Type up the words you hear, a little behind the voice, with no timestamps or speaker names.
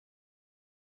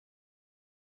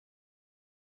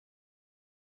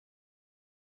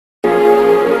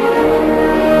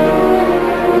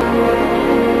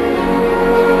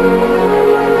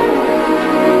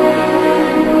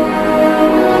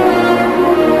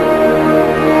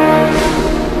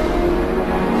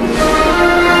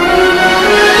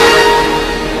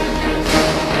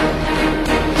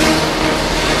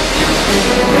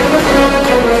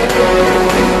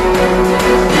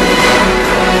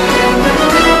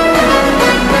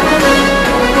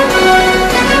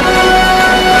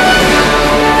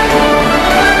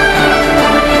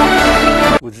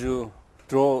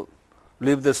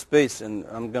leave the space and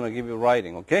I'm going to give you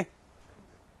writing, okay?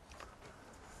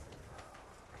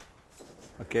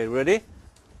 Okay, ready?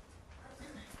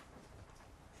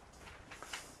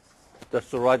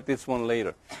 Just to write this one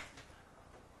later.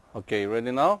 Okay,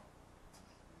 ready now?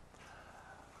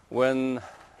 When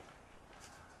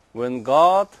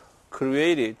God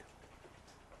created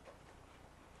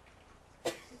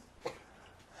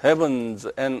heavens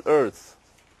and earth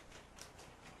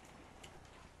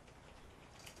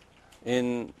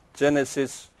in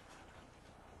Genesis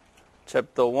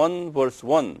chapter 1 verse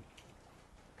 1,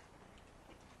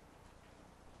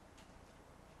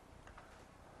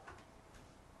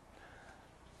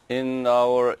 in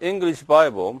our English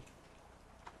Bible,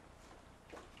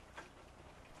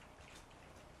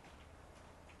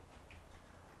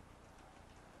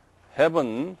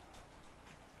 heaven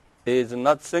is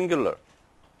not singular.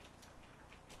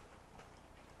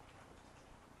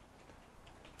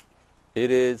 It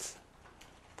is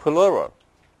plural.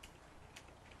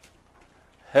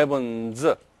 Heavens,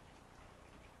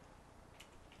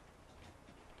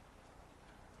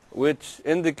 which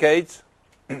indicates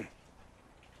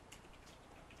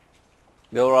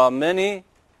there are many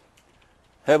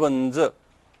heavens.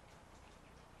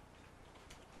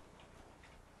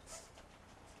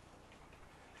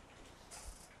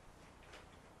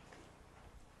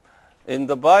 In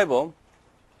the Bible,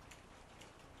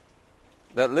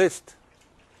 that list,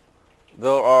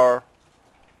 there are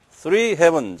 3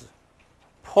 heavens.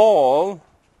 Paul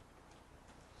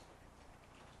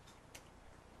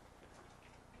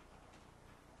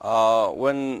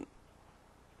when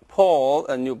Paul,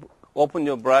 and you open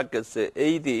your brackets, say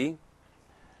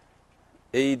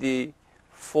AD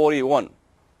 41,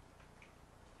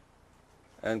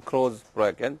 and close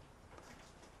bracket,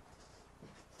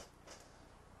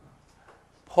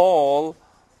 Paul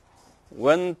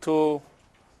went to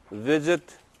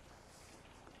visit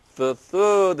the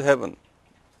 3rd heaven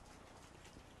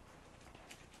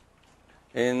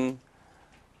in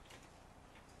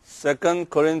 2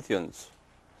 Corinthians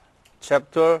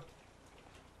chapter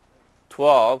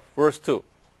 12 verse 2.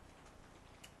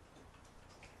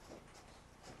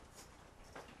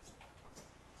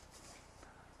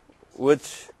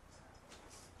 Which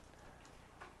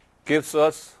gives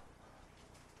us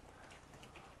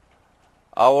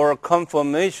our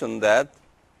confirmation that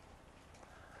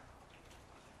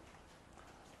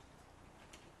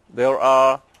there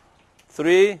are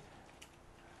 3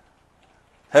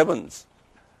 heavens.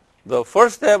 The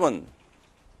first heaven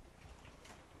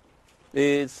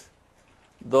is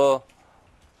the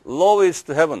lowest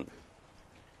heaven.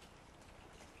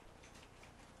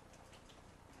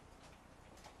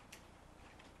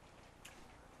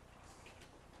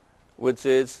 Which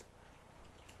is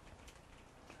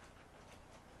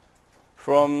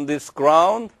from this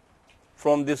ground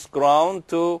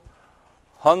to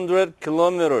 100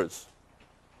 kilometers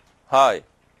high.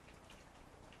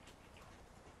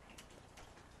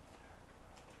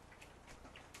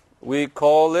 We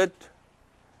call it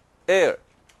air.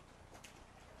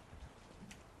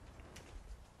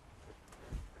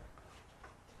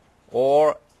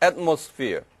 Or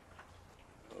atmosphere.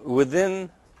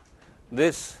 Within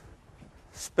this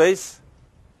space,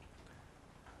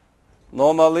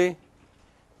 normally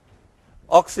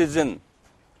oxygen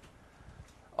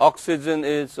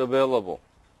is available.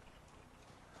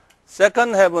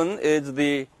 Second heaven is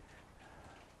the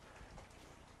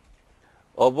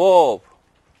above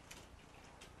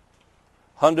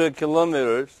 100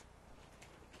 kilometers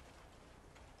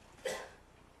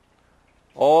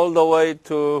all the way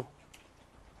to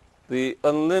the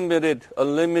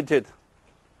unlimited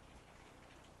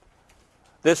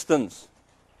distance.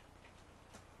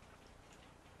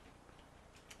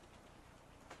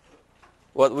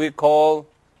 What we call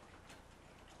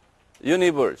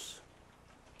universe,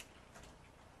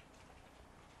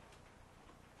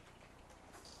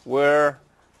 where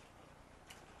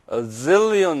a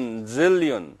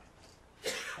zillion,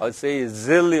 I say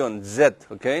zillion, Z,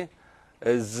 okay?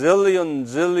 A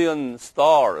zillion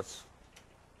stars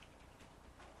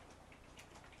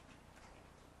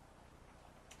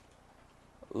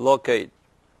locate.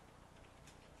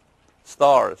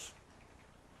 Stars.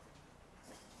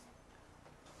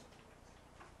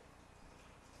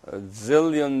 A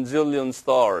zillion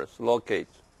stars locate.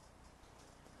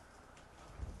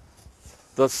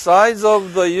 The size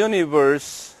of the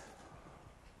universe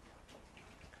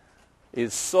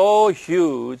is so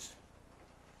huge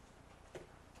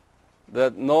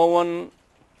that no one,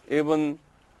 even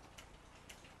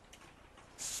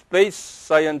space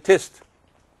scientists,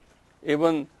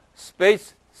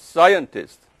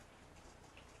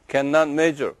 cannot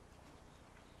measure.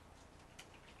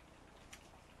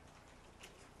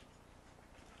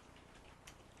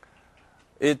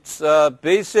 its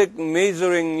basic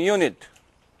measuring unit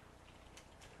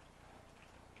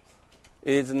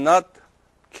is not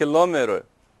kilometer.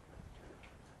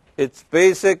 Its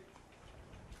basic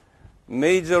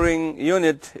measuring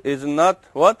unit is not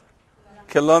what?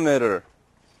 Kilometer.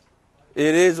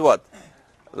 It is what?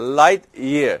 Light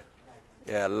year.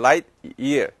 Yeah, light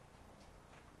year.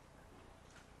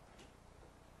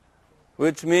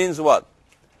 Which means what?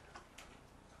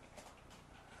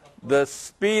 The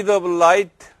speed of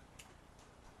light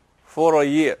for a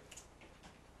year.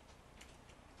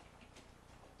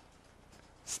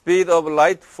 Speed of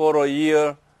light for a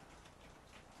year.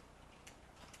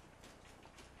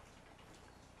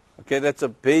 Okay, that's a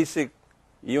basic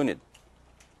unit.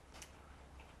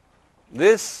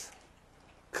 This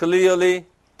clearly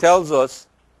tells us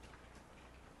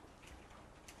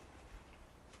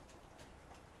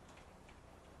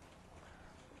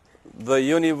the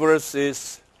universe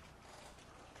is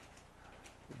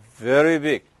very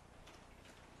big,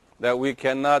 that we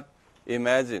cannot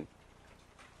imagine.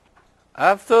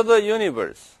 After the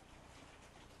universe,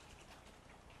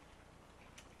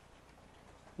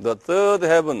 the third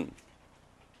heaven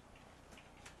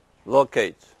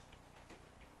locates.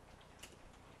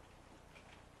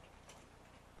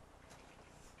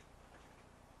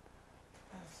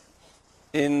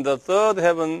 In the third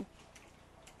heaven,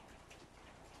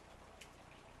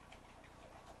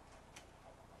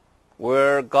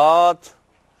 where God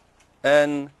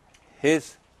and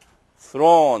His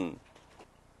throne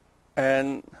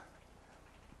and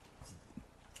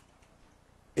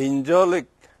angelic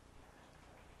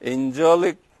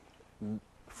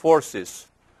forces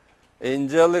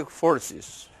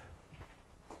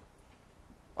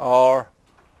are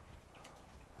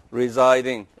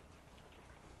residing,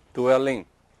 dwelling.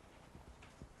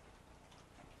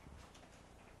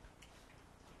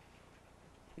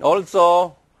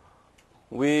 Also,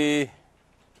 we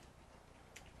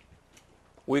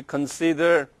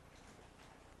consider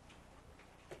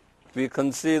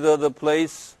the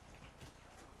place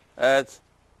as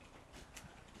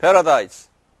paradise,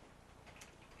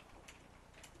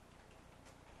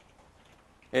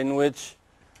 in which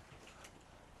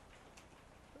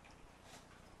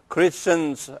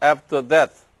Christians after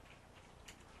death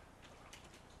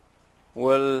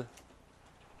will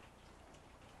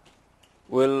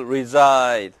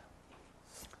reside.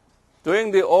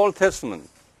 During the Old Testament,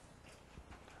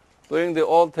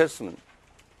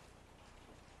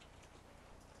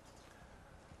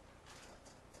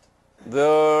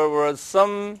 there were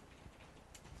some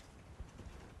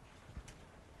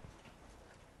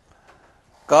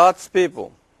God's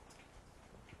people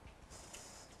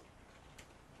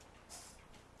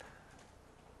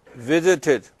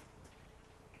visited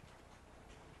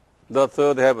the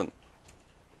third heaven.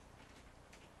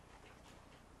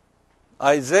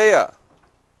 Isaiah,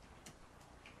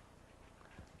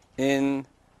 in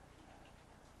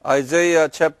Isaiah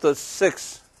chapter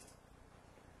 6,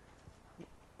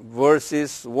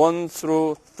 verses 1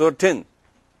 through 13,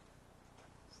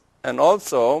 and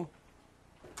also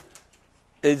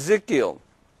Ezekiel,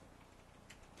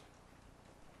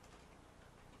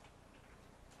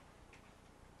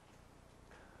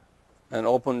 and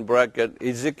open bracket,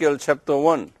 Ezekiel chapter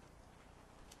 1,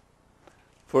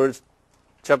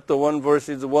 chapter 1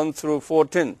 verses 1 through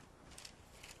 14.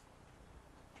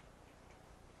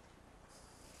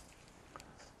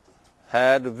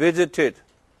 Had visited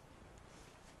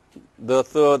the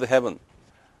third heaven.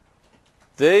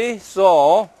 They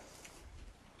saw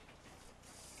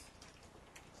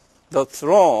the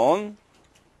throne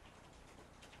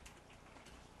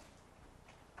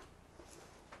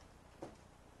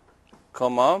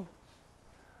come up,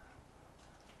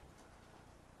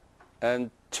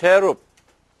 and cherubim,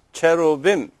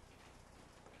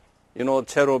 you know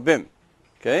cherubim,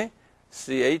 okay,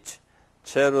 CH,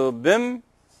 cherubim,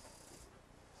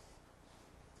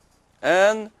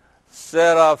 and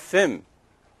seraphim.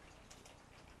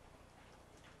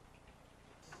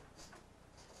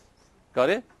 Got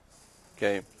it?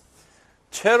 Okay.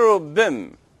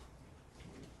 Cherubim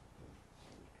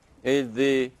is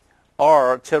the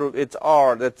R, it's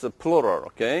R, that's a plural,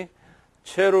 okay?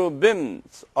 Cherubim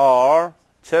are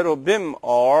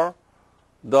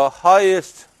the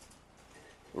highest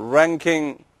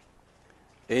ranking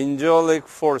angelic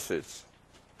forces.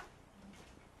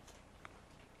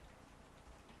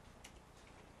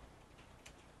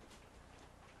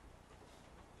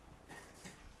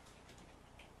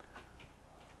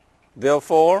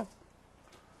 Therefore,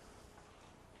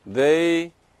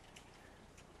 they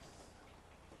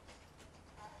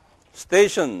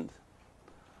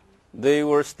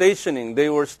were stationing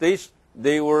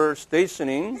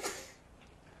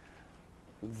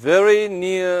very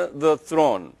near the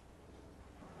throne,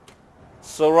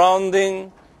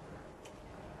 surrounding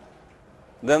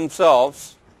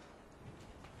themselves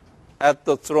at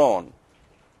the throne.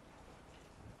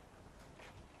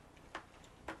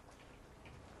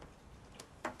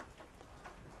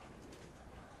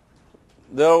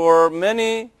 There were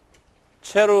many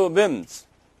cherubims.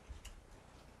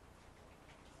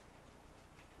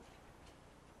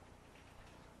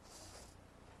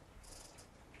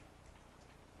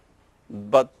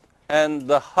 And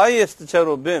the highest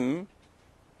cherubim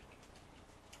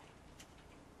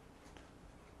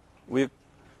we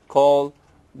call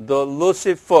the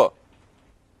Lucifer.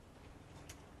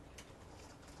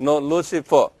 No,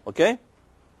 Lucifer, okay?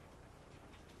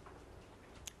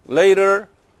 Later,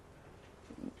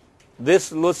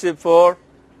 this Lucifer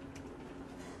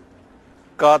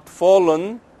got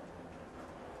fallen.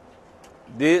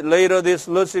 Later, this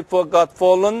Lucifer got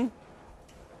fallen,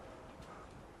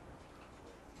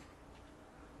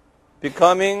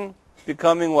 becoming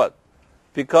what?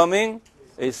 Becoming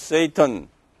a Satan.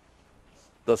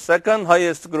 The second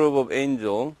highest group of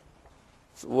angels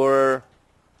were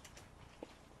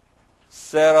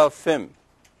seraphim.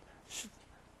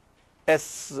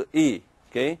 S-E,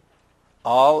 okay?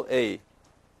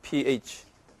 R-A-P-H,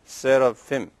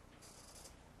 seraphim.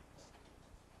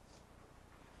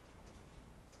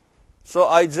 So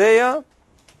Isaiah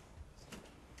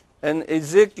and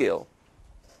Ezekiel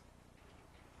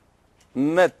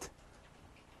met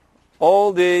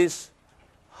all these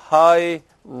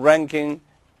high-ranking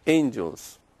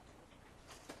angels.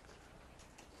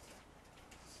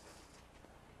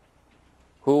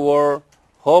 Who were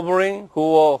hovering.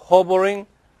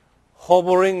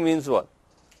 Hovering means what?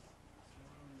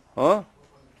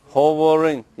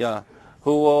 Hovering, yeah.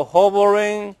 Who were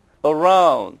hovering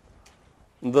around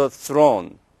the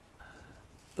throne.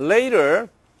 Later,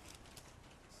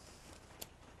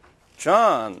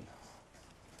 John,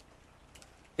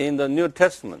 in the New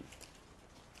Testament,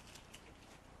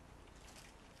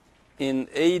 in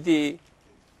AD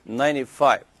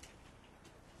 95,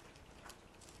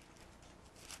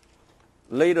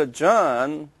 later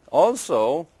John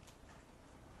also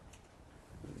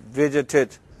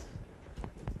visited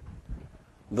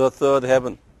the third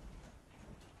heaven.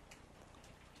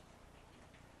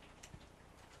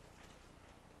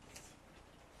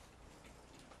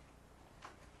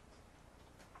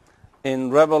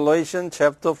 In Revelation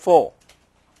chapter 4,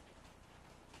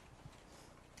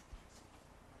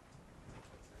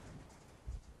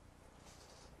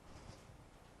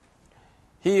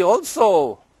 he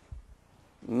also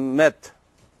met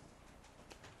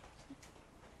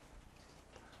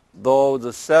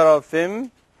those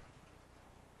seraphim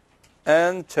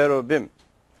and cherubim.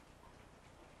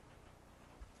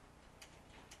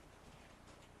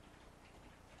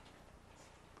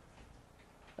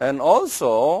 And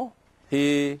also,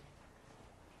 he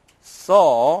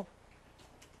saw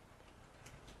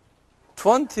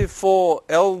 24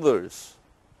 elders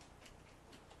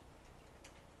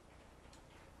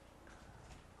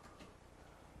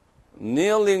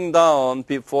kneeling down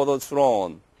before the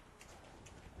throne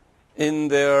in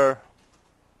their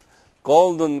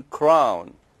golden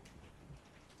crown.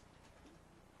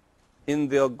 In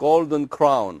their golden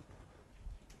crown.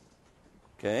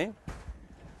 Okay?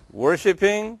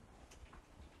 Worshipping,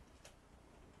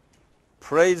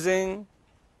 praising,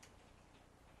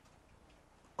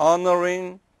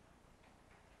 honoring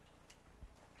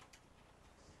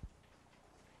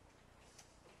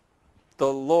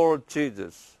the Lord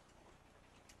Jesus.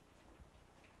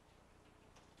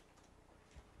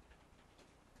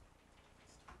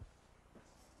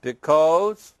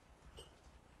 Because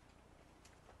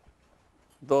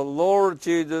the Lord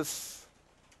Jesus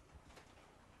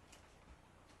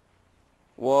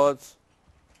was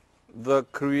the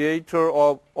creator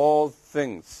of all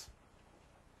things.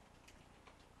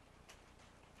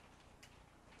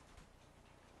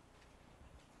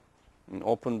 In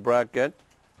open bracket,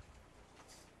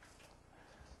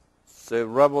 say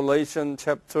Revelation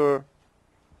chapter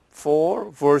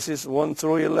 4, verses 1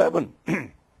 through 11.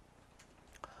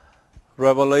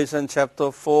 Revelation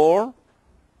chapter 4,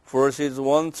 verses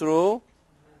 1 through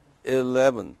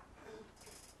 11.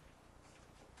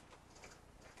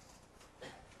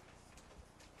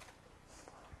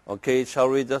 Okay, shall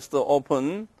we just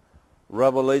open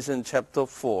Revelation chapter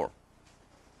 4?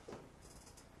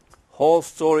 Whole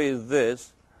story is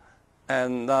this,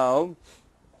 and now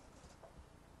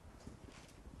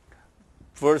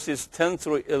verses 10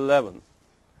 through 11.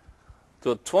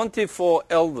 The 24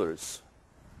 elders,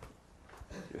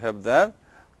 you have that?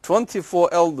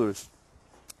 24 elders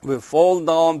will fall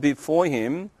down before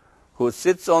him who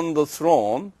sits on the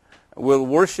throne will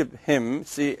worship him.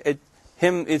 See,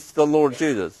 him is the Lord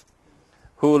Jesus,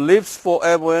 who lives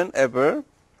forever and ever,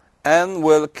 and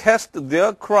will cast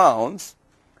their crowns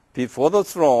before the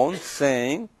throne,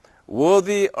 saying,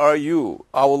 Worthy are you,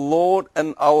 our Lord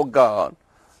and our God,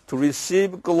 to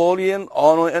receive glory and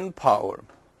honor and power,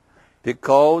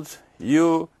 because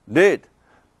you did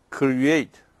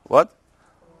create what?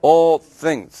 All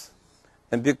things.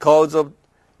 And because of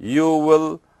you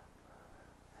will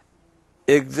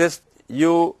exist,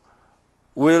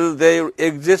 they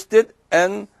existed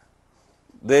and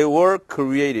they were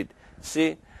created.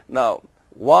 See, now,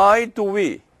 why do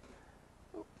we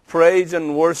praise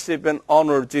and worship and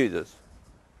honor Jesus?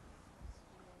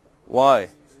 Why?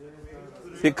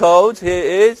 Because he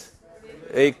is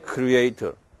a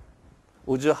creator.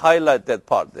 Would you highlight that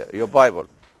part there, your Bible?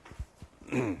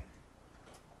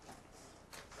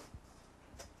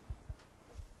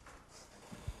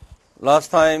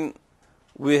 Last time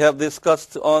we have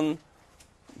discussed on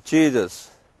Jesus,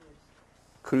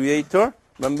 creator,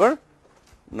 remember?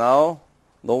 Now,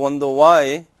 no wonder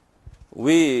why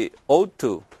we ought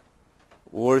to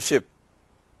worship.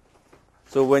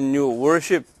 So when you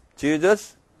worship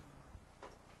Jesus,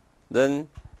 then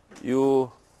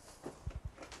you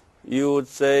would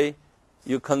say,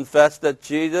 you confess that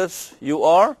Jesus, you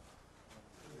are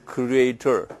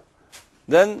creator.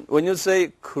 Then when you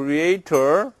say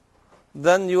creator,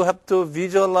 then you have to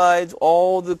visualize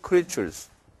all the creatures.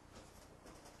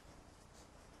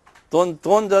 Don't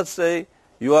just say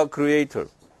you are creator.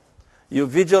 You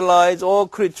visualize all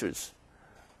creatures.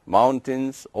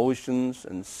 Mountains, oceans,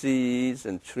 and seas,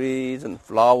 and trees, and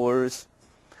flowers,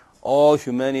 all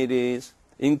humanities,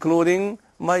 including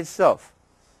myself.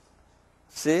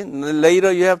 See,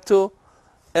 later you have to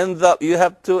end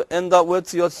up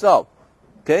with yourself.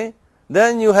 Okay?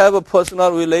 Then you have a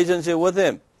personal relationship with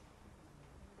him.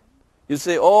 You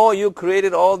say, oh, you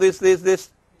created all this.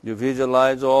 You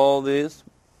visualize all this.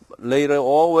 Later,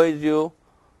 always you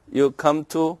come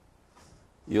to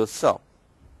yourself.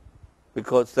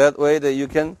 Because that way that you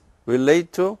can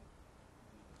relate to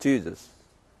Jesus.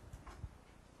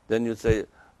 Then you say,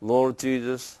 Lord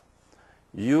Jesus,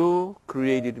 you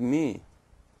created me.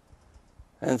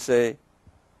 And say,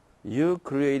 you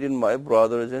created my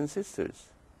brothers and sisters.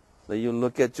 Then you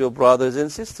look at your brothers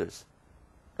and sisters.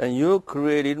 And you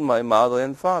created my mother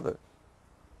and father.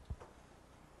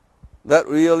 That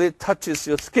really touches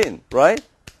your skin, right?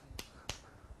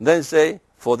 Then say,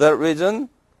 for that reason,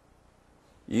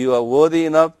 you are worthy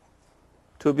enough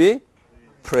to be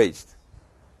praised.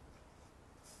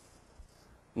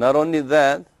 Not only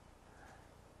that,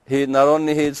 he not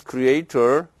only is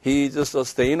creator, he is a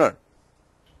sustainer.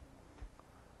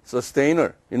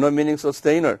 Sustainer. You know meaning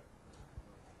sustainer?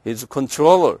 He's a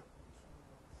controller.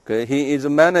 Okay, he is a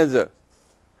manager.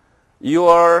 You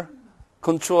are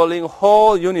controlling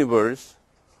whole universe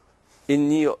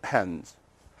in your hands.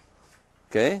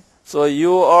 Okay? So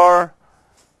you are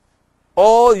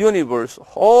all universe,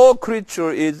 all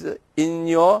creature is in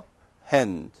your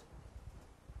hand.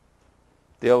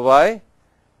 Thereby,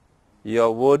 you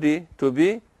are worthy to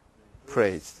be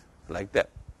praised. Like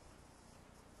that.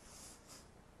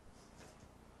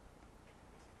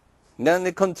 Then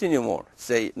they continue more.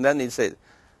 Then he said,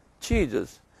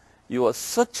 Jesus, you are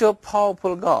such a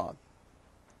powerful God.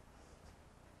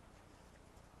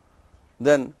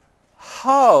 Then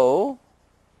how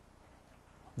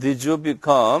could you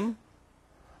become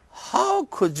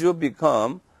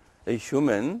a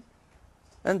human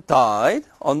and died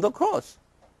on the cross?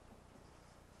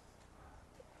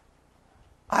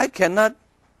 I cannot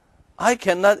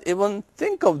even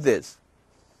think of this.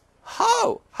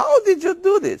 How? How did you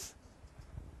do this?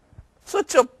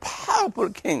 Such a powerful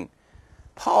king,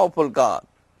 powerful God.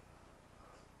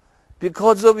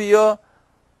 Because of your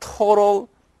total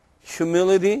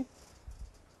humility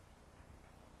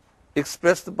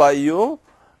expressed by you,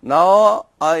 now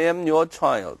I am your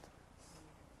child.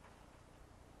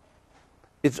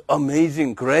 It's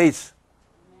amazing grace.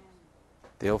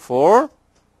 Therefore,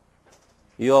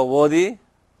 you are worthy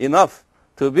enough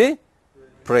to be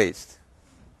praised.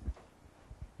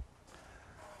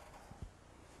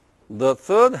 The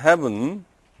third heaven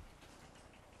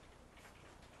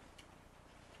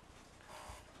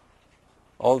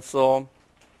also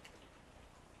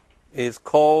is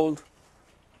called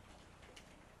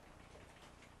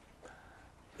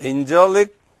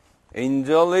angelic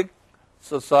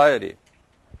society.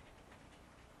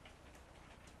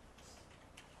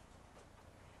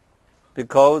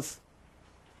 Because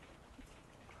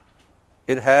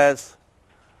it has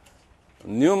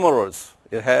numerous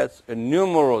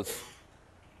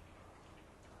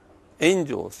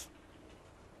angels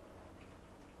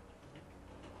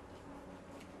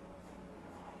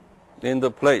in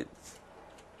the place.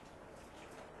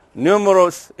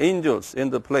 Numerous angels in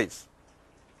the place.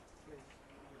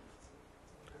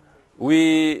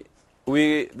 The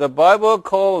Bible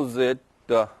calls it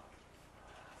the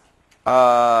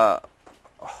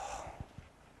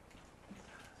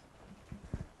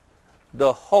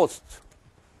host.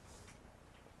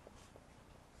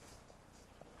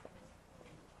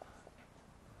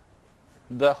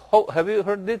 Have you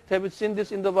heard this? Have you seen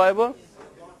this in the Bible?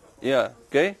 Yeah.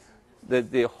 Okay.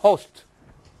 The host.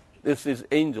 This is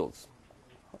angels.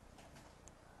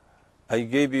 I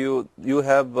gave you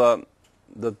have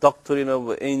the doctrine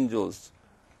of angels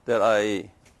that I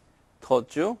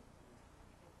taught you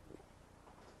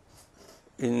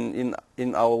in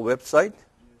our website.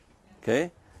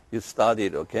 Okay. You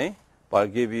studied, okay? But I'll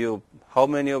give you, how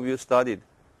many of you studied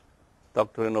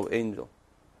doctrine of angel?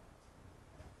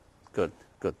 Good.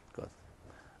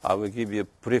 I will give you a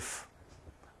brief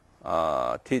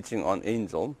teaching on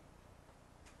angel.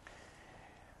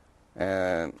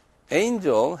 And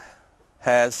angel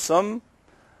has some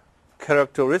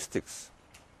characteristics.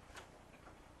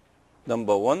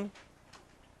 Number one,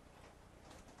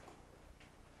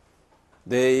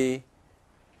 they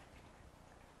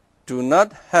do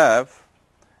not have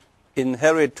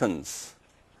inheritance.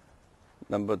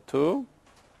 Number two,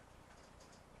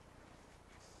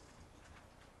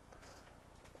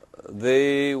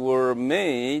 they were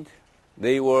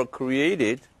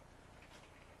created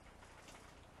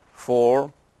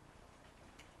for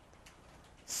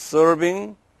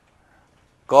serving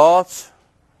God's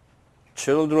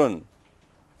children.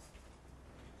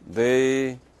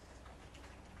 They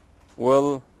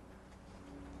will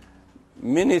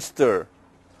minister.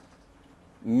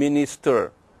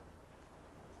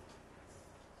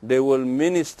 They will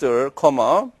minister,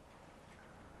 comma.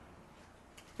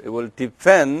 They will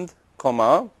defend,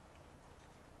 comma.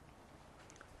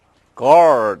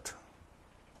 Guard,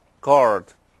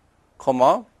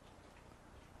 comma.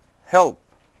 Help,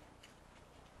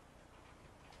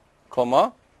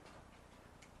 comma.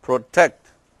 Protect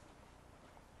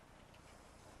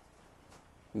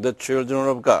the children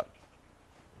of God.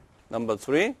 Number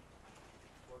three.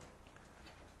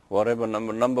 Whatever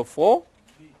number four?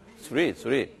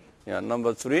 Three. Yeah,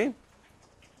 number three.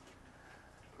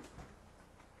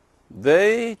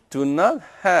 They do not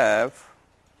have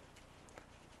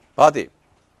body,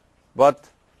 but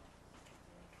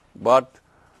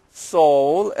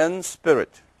soul and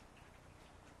spirit.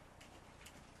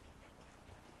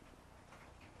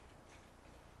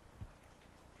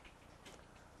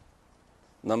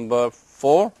 Number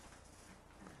four.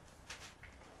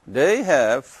 They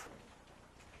have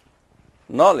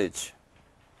knowledge,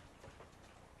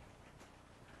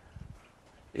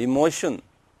 emotion,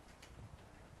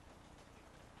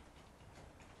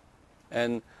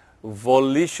 and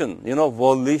volition. You know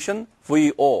volition?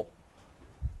 V-O.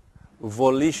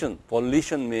 Volition.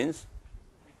 Volition means,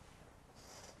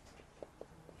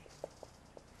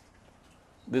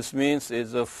 this means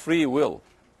it's a free will.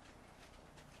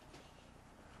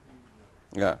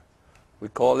 Yeah. We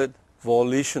call it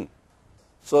volition.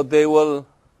 So they will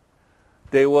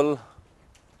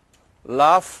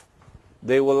laugh.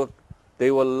 They will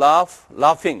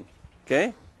laughing.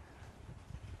 Okay.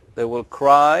 They will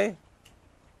cry.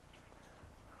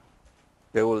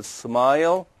 They will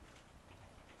smile.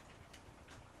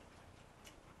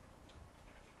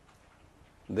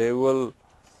 They will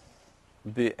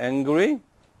be angry.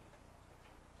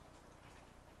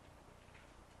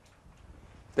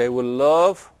 They will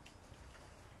love,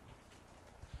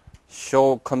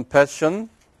 show compassion.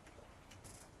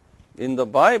 In the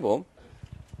Bible,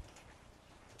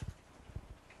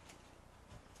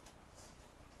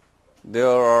 there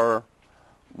are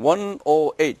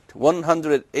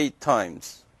 108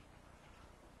 times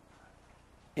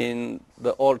in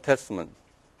the Old Testament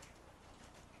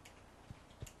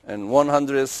and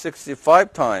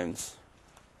 165 times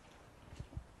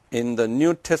in the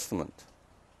New Testament.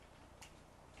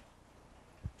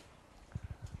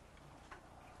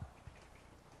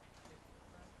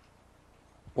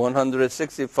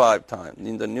 (165 times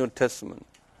in the New Testament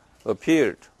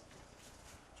appeared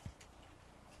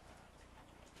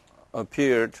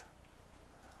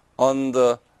on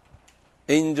the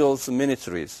angels'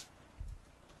 ministries.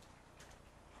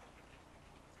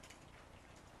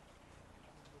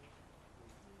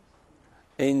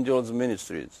 Angels'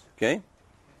 ministries, okay?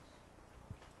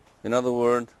 In other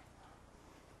words,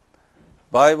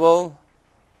 Bible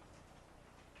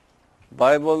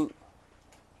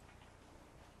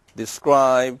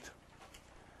described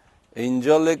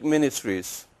angelic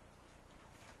ministries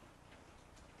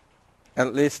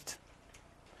at least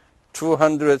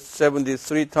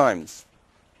 273 times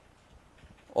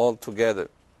altogether.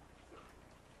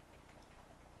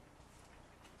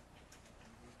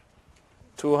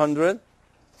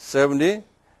 $273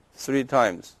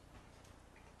 times.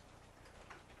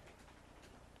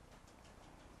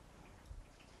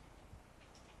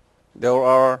 There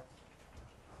are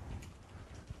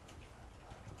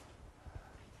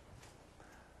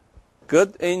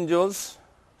good angels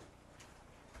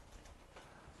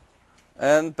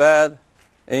and bad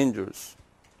angels.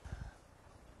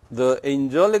 The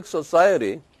angelic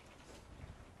society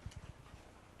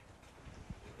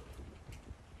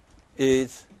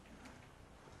is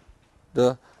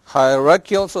the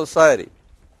hierarchical society.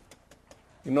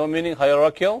 You know meaning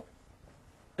hierarchical?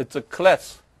 It's a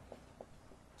class.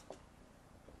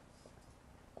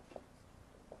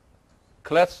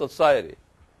 Class society.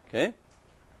 Okay?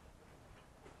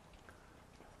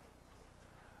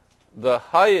 The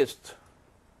highest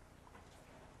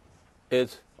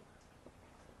is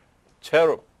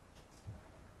cherub.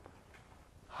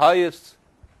 Highest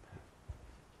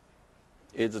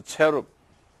is a cherub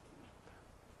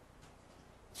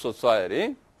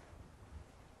society.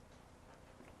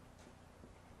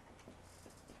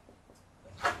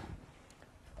 I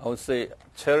would say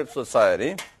cherub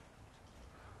society.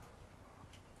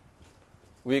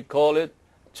 We call it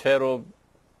cherub.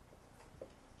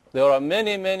 There are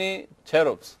many, many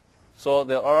cherubs. So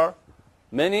there are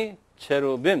many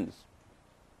cherubims.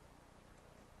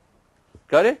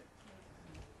 Got it?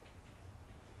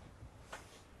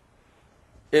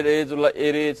 It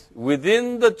is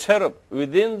within the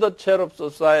cherub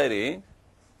society.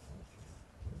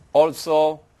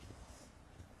 Also,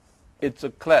 it's a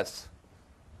class.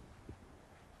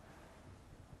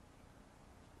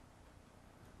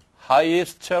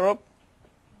 Highest cherub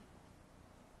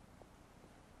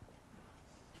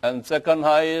and second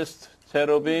highest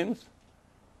cherubims.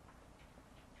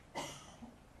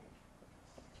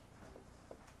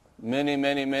 Many,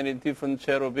 many, many different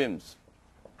cherubims.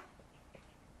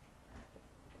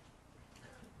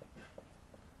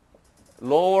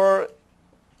 Lower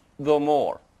the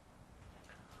more.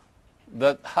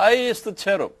 The highest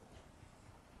cherub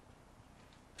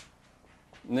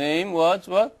name was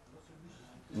what?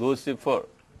 Lucifer.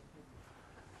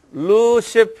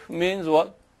 Lucif means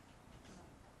what?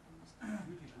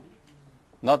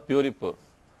 Not beautiful.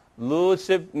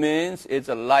 Lucif means it's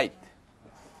a light.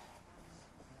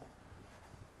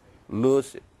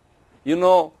 Lucif. You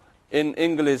know, in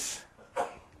English,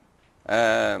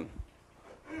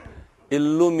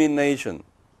 illumination.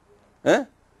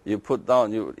 You put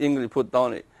down, English put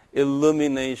down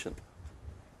illumination.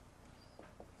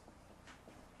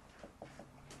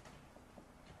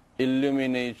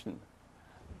 Illumination.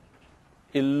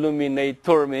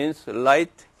 Illuminator means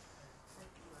light.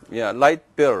 Yeah, light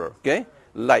bearer, okay?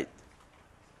 Light.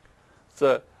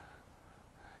 So,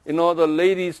 you know the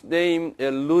lady's name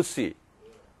is Lucy.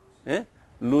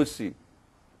 Lucy.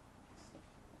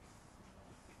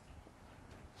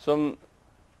 Some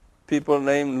people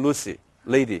name Lucy,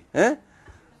 lady.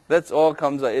 That's all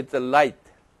comes out. It's a light.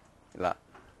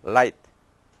 Light.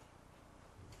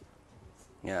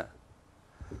 Yeah.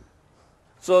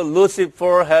 So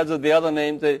Lucifer has the other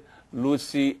name,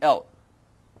 Luciel.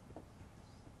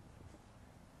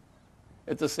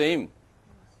 It's the same.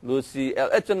 Luciel.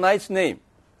 It's a nice name.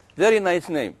 Very nice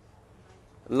name.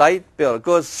 Light bearer.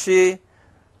 Because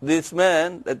this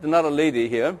man, that's not a lady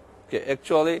here. Okay,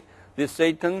 actually, this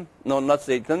Satan, no, not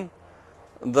Satan,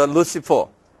 the Lucifer,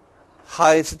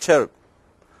 highest cherub.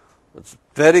 It's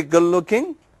very good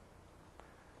looking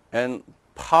and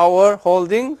power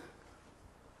holding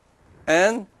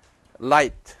and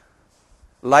light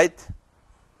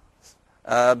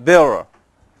bearer.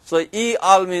 So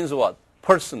E-al means what?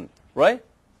 Person, right?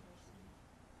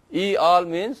 E-al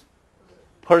means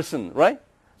person, right?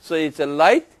 So it's a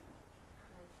light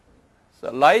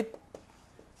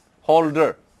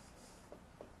holder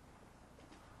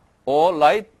or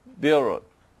light bearer.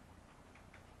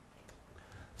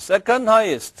 Second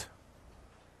highest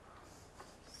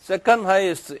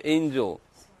angel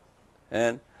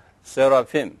and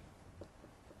seraphim.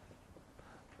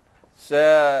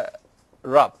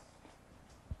 Seraph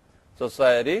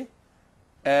society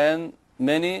and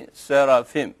many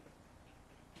seraphim.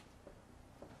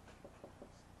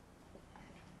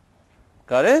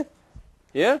 Got it?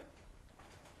 Here?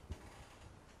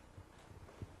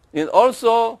 And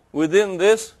also within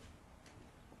this,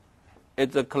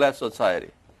 it's a class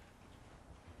society.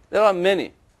 There are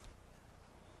many.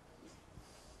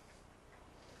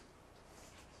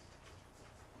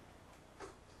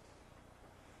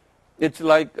 It's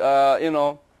like,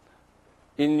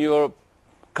 in your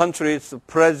country is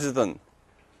president.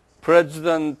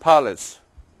 President palace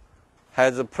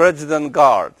has a president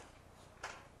guard.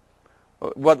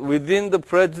 But within the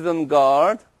president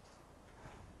guard,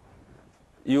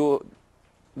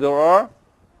 there are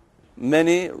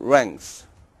many ranks,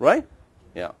 right?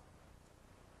 Yeah.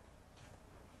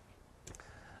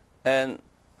 And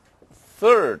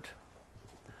third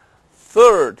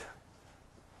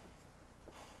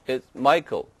is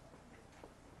Michael.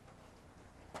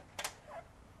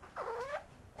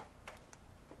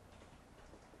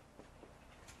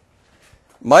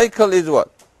 Michael is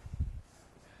what?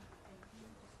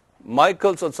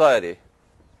 Michael society.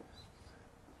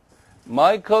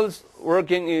 Michael's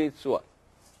working is what?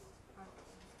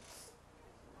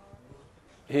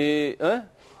 He is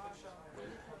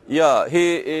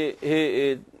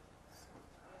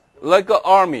like an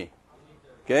army.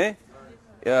 Okay?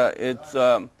 Yeah,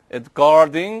 it's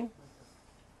guarding,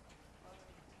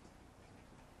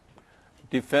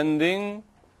 defending,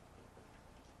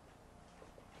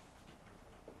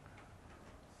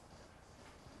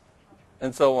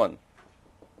 and so on.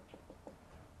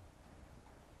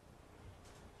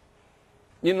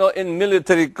 You know, in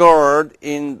military guard,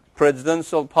 in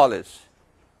presidential palace,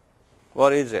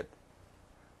 what is it?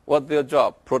 What's their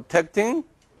job? Protecting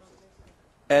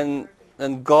and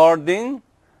guarding,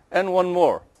 and one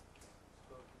more.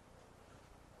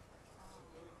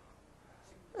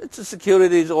 It's the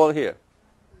security is all here.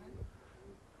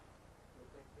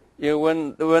 You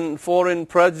know, when foreign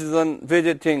president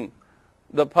visiting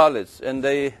the palace and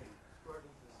they,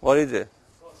 what is it?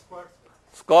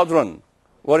 Squadron.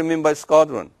 What do you mean by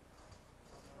squadron?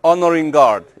 Honoring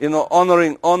guard. You know,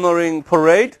 honoring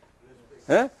parade.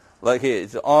 Eh? Like here,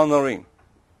 it's honoring.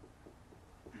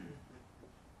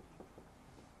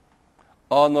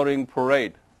 Honoring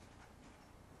parade.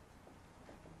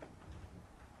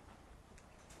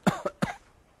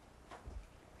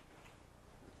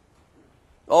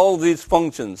 All these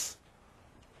functions.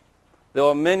 There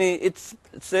are many, it's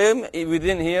same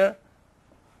within here.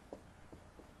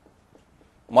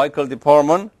 Michael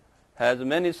department has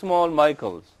many small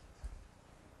Michaels,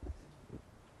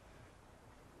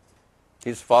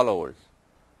 his followers.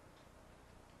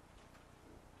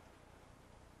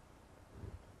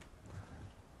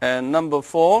 And number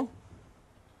 4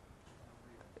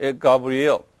 is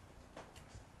Gabriel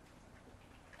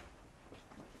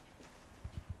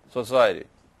society.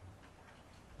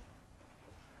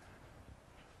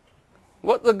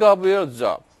 What's the Gabriel's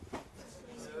job?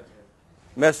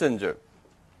 Messenger.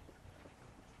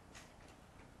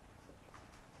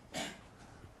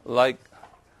 Like,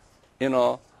 you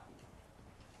know,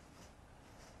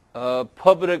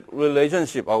 public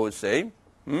relationship, I would say.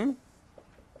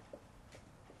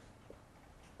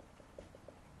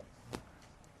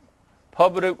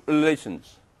 Public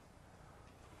relations,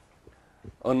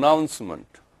 announcement,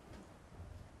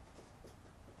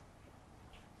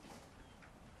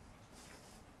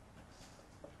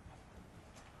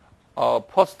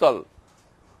 postal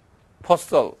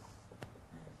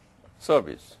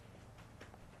service.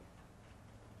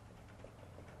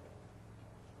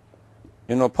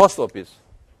 You know, post office.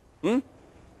 There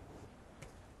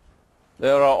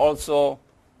are also,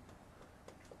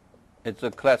 it's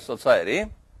a class society.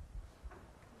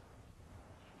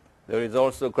 There is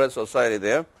also a class society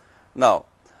there. Now,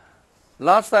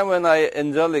 last time when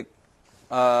angelic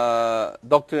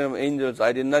doctrine of angels,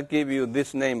 I did not give you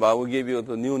this name, but I will give you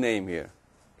the new name here.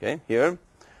 Okay, here.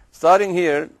 Starting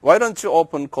here, why don't you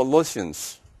open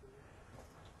Colossians?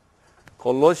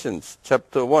 Colossians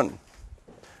chapter 1,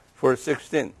 verse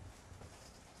 16.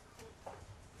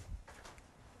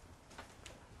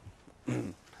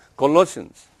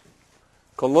 Colossians.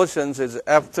 Colossians is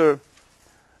after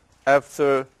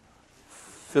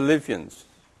Philippians.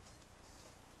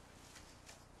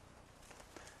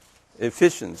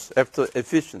 Ephesians, after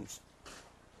Ephesians.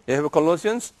 You have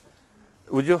Colossians?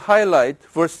 Would you highlight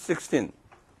verse 16?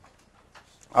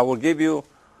 I will give you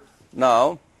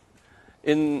now.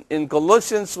 In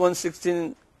Colossians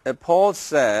 1:16, Paul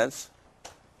says,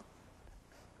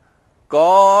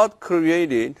 God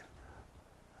created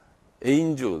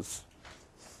angels.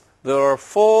 There are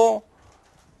 4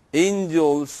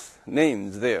 angels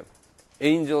names there.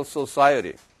 Angel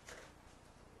society.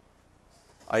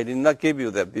 I did not give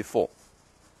you that before.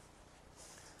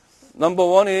 Number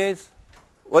 1 is,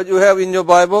 what you have in your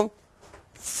Bible?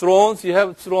 Thrones. You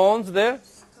have thrones there?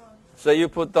 So you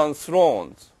put down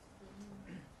thrones.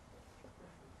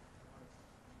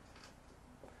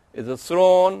 It's a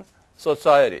throne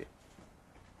society.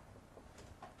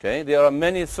 Okay, there are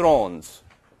many thrones.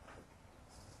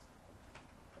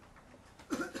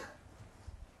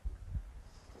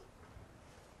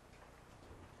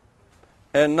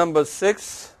 And number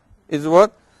 6 is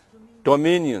what?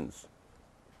 Dominions.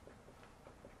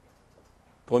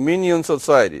 Dominion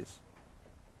societies.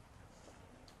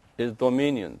 Is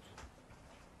dominions.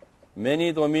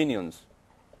 Many dominions.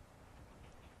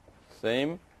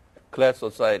 Same class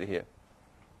society here.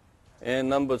 And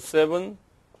number 7,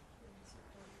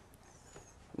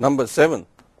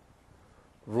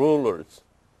 rulers.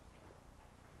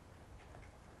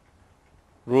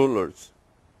 Rulers.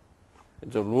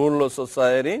 It's a ruler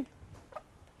society.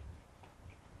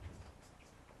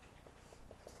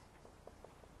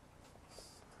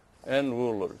 And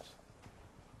rulers.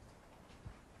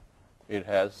 It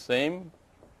has same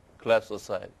class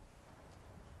society.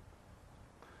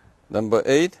 Number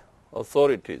 8,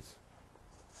 authorities.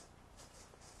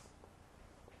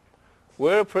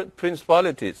 Where are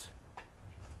principalities?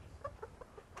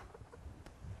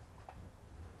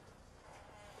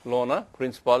 Lorna,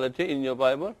 principality in your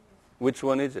Bible? Which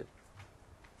one is it?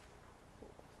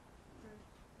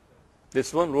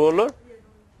 This one, ruler?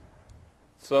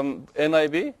 Some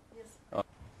NIV? Yes.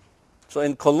 So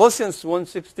in Colossians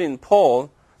 1:16, Paul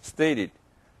stated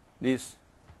these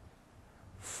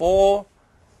 4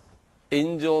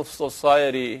 angel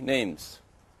society names.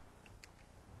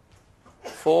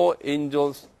 4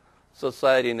 angels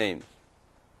society names.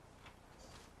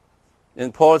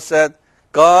 And Paul said,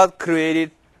 God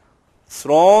created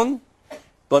throne,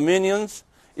 dominions.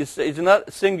 It's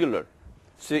not singular.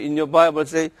 See, in your Bible,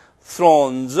 say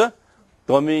thrones,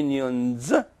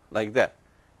 dominions, like that.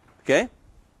 Okay?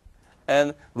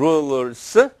 And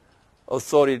rulers,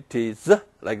 authorities,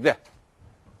 like that.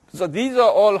 So these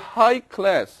are all high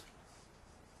class.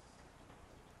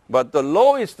 But the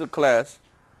lowest class,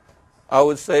 I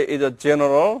would say, is a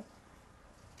general,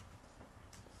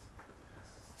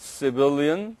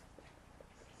 civilian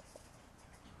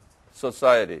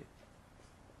society.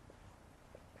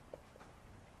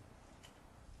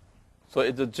 So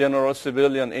it's a general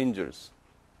civilian angels.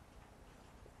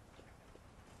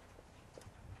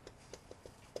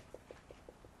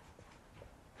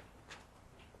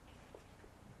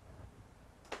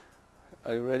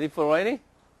 Are you ready for writing?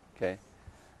 Okay.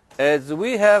 As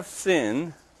we have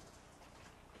seen,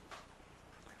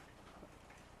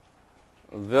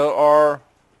 there are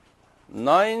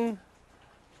 9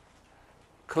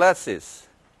 classes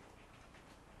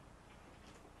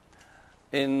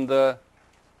in the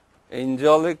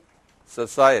angelic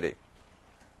society.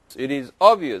 It is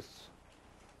obvious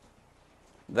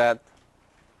that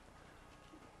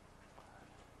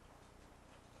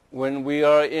when we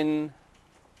are in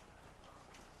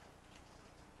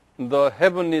the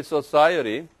heavenly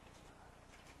society,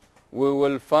 we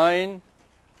will find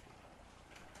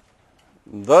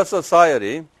the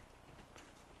society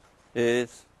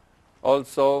is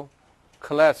also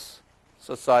class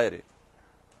society.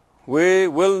 We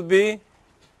will be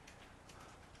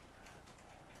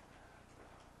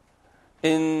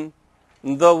in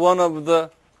the one of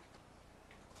the,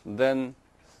 then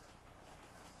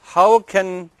how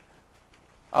can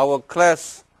our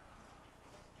class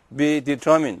be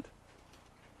determined?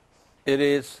 It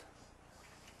is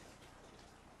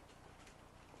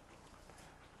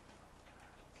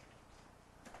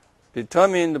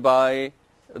determined by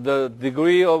the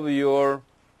degree of your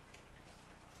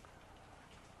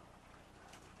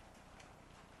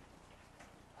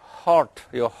heart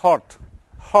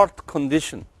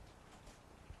condition.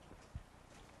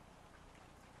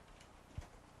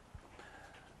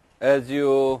 As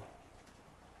you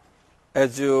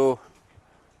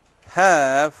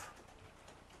have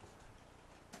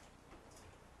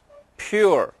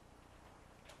pure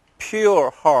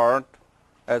heart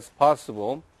as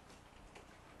possible,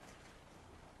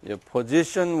 your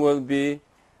position will be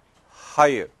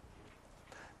higher.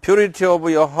 Purity of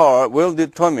your heart will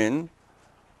determine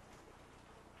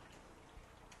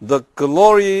the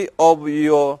glory of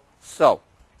yourself.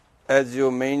 As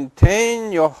you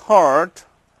maintain your heart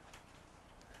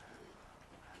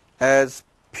as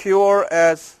pure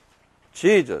as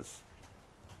Jesus,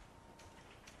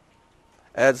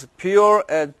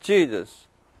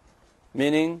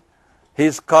 meaning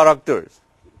His characters,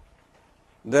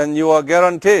 then you are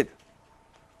guaranteed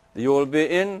you will be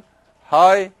in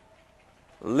high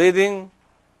leading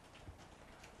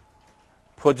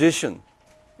position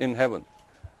in heaven.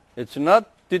 It's not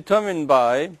determined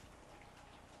by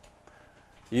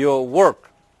your work.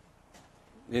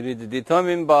 It is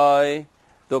determined by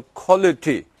the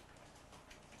quality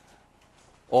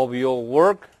of your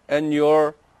work and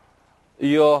your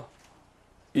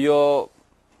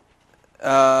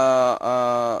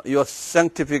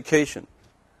sanctification.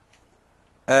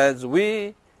 As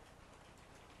we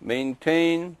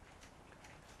maintain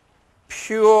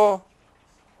pure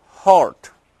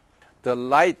heart, the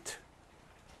light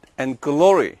and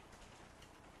glory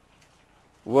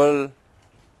will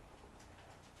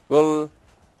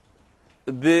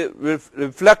be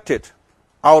reflected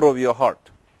out of your heart.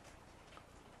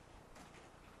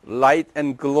 Light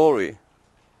and glory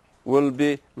will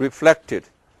be reflected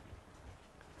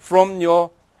from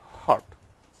your heart.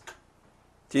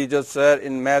 Jesus said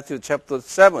in Matthew chapter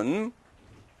 7,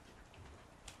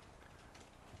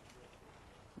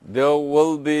 there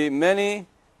will be many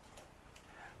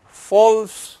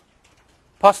false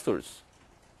pastors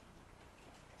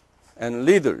and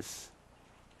leaders,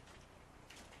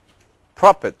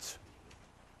 prophets,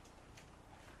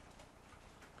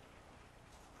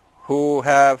 who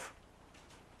have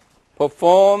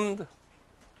performed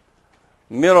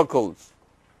miracles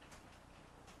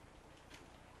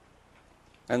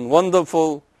and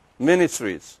wonderful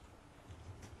ministries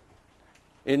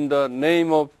in the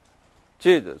name of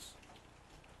Jesus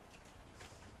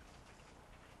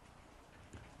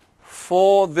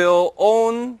for their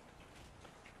own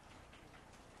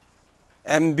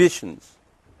ambitions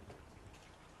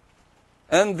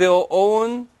and their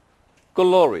own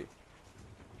glory.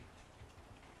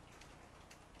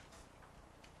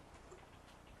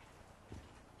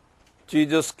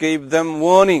 Jesus gave them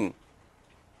warning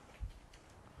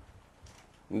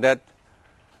that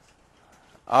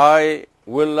I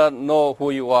will not know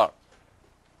who you are.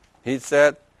 He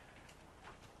said,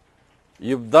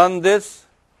 you've done this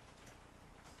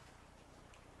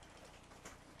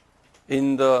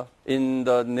in the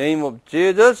name of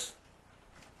Jesus,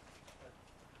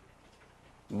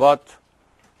 but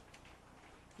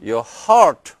your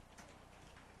heart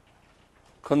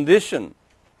condition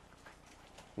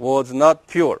was not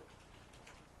pure.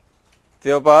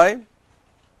 Thereby,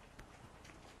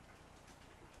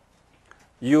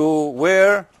 you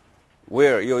wear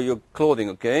your clothing,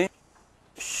 okay?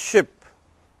 Sheep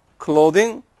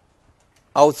clothing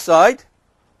outside.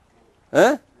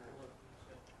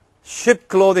 Sheep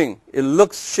clothing. It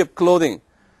looks sheep clothing.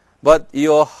 But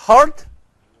your heart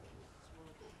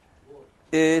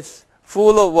is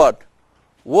full of what?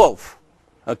 Wolf.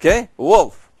 Okay?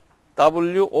 Wolf.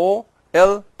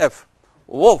 W-O-L-F.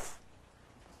 Wolf.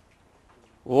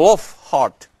 Wolf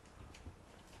heart.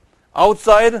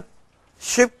 Outside,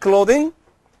 sheep clothing,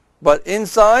 but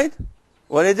inside,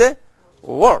 what is it?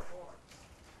 Wolf.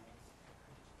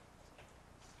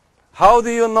 How do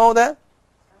you know that?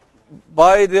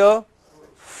 By their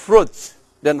fruits.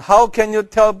 Then how can you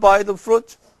tell by the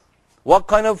fruit? What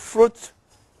kind of fruit?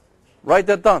 Write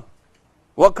that down.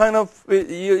 What kind of,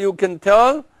 you can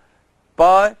tell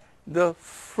by the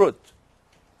fruit.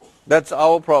 That's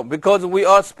our problem. Because we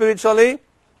are spiritually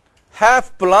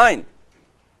half blind.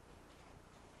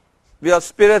 We are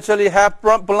spiritually half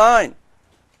blind.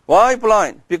 Why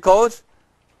blind? Because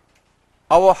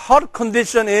our heart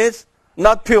condition is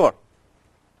not pure.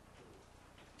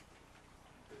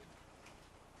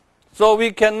 So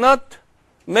we cannot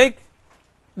make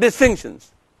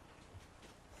distinctions.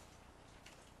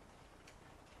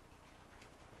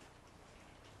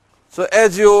 So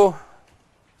as you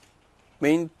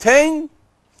maintain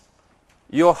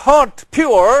your heart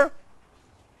pure,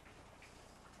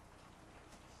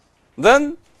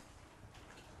 then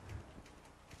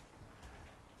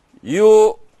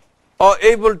you are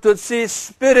able to see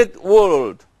spirit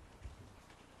world.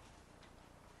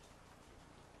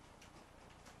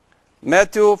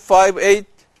 Matthew 5:8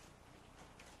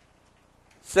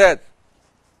 said,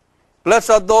 blessed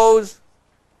are those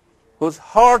whose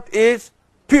heart is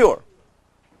pure.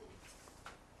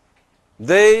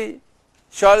 They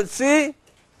shall see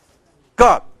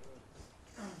God.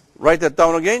 Write that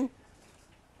down again.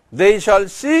 They shall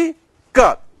see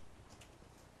God.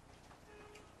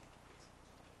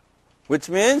 Which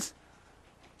means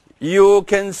you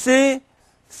can see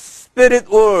spirit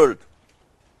world.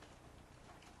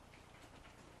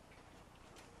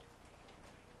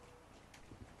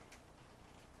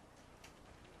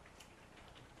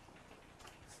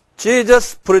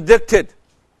 Jesus predicted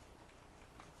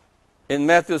in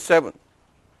Matthew 7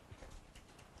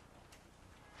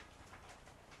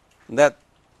 that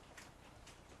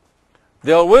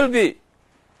there will be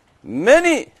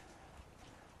many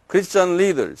Christian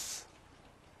leaders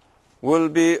will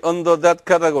be under that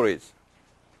categories.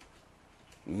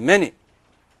 Many.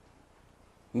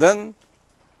 Then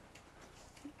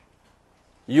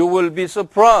you will be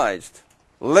surprised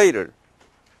later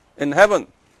in heaven.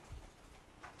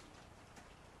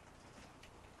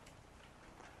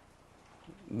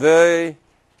 They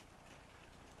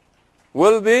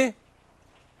will be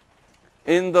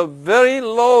in the very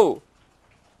low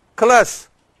class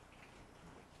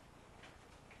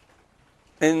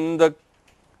in the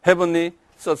heavenly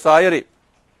society.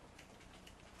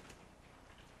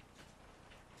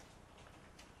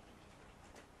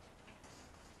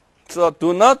 So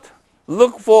do not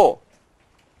look for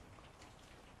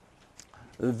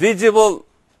visible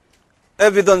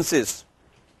evidences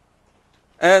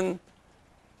and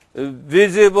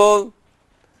visible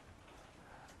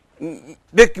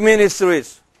big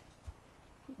ministries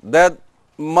that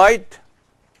might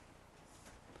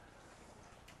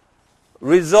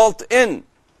result in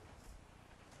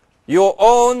your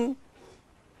own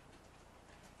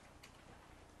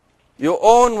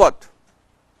what?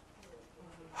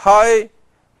 High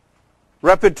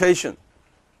reputation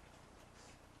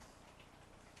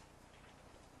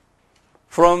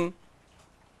from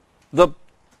the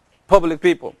public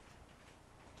people.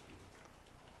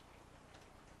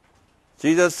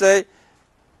 Jesus said,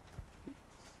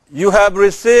 you have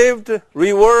received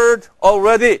reward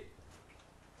already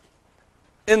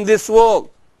in this world.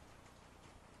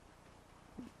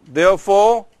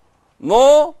 Therefore,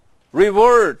 no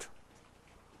reward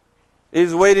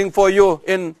is waiting for you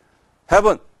in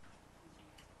heaven.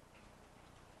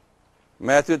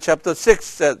 Matthew chapter 6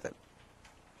 says that.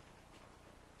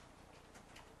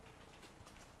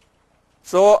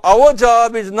 So our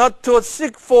job is not to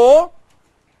seek for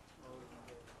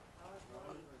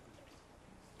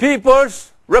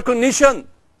people's recognition.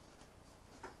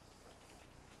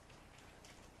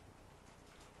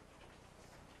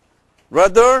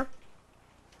 Rather,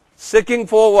 seeking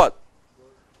for what?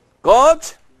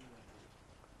 God's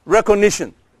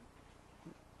recognition.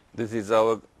 This is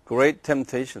our great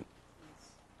temptation.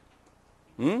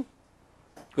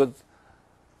 Because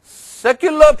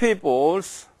secular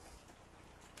peoples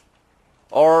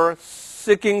are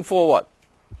seeking for what?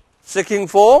 Seeking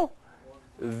for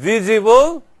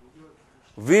visible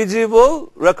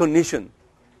recognition.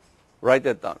 Write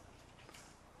that down.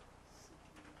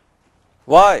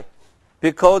 Why?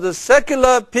 Because the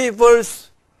secular people's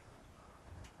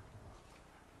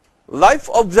life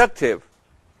objective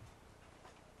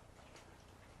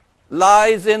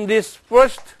lies in this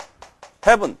first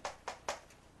heaven.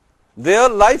 Their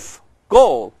life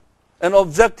goal and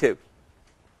objective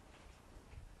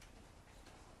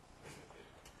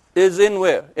is in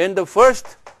where? In the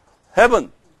first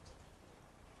heaven.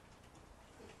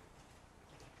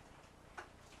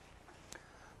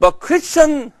 But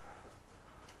Christian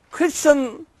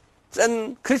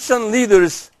and Christian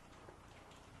leaders'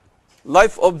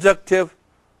 life objective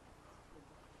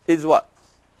is what?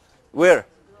 Where?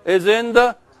 Is in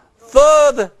the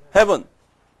third heaven.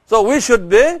 So we should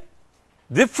be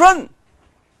different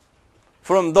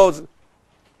from those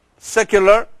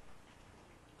secular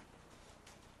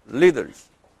leaders.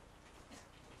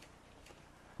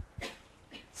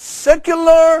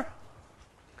 Secular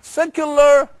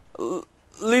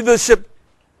leadership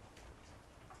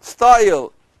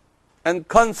style and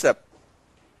concept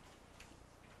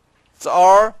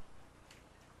are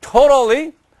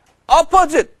totally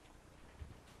opposite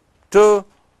to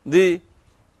the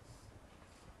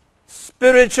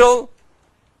spiritual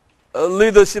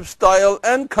leadership style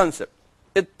and concept.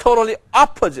 It's totally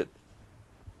opposite.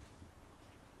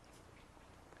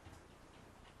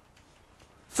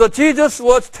 So Jesus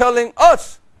was telling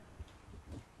us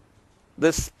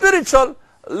the spiritual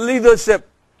leadership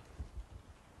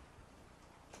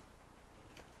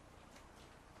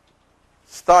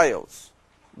styles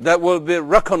that will be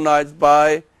recognized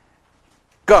by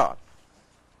God.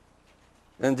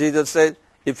 And Jesus said,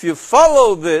 if you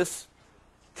follow this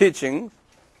teaching,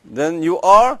 then you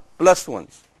are blessed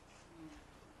ones.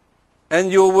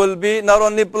 And you will be not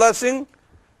only blessing,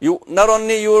 not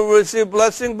only you will receive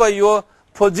blessing, but your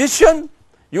position,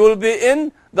 you will be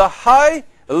in the high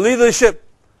leadership,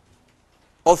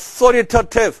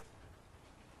 authoritative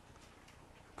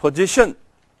position.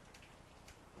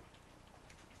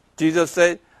 Jesus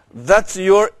said, that's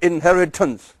your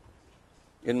inheritance.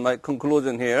 In my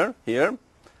conclusion here,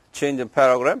 change the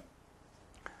paragraph.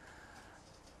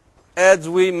 As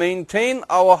we maintain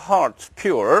our hearts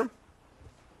pure,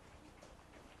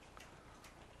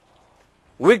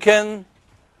 we can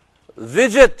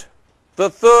visit the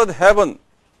third heaven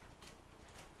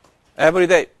every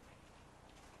day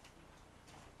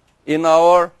in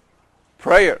our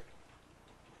prayer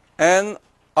and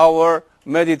our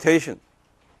meditation.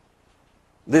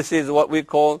 This is what we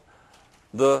call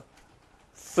the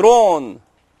throne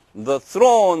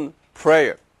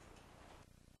prayer.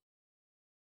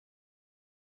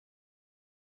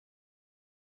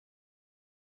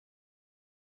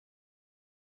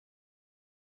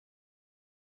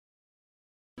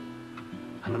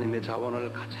 하나님의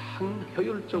자원을 가장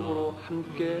효율적으로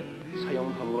함께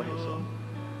사용함으로 해서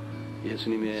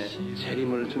예수님의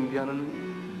재림을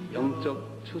준비하는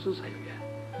영적 추수 사역에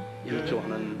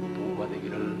일조하는 도구가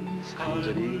되기를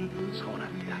간절히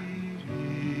소원합니다.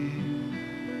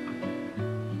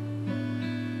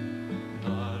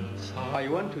 I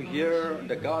want to hear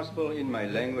the gospel in my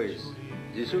language.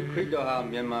 예수 그리스도가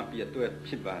면마비에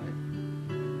फिर बात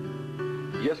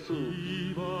यीशु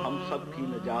हम सब की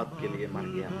निजात के लिए मर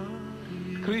गया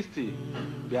크리스티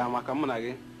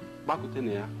비아마카문하게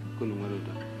바꾸테네야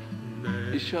কুনুমারুটা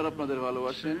ঈশ্বর আপনাদের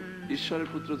ভালোবাসেন ঈশ্বরের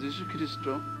পুত্র যীশু খ্রিস্ট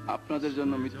আপনাদের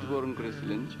জন্য মৃত্যুবরণ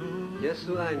করেছিলেন 耶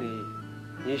稣爱你，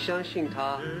你相信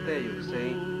他必有生，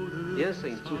愿神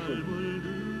祝福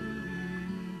你。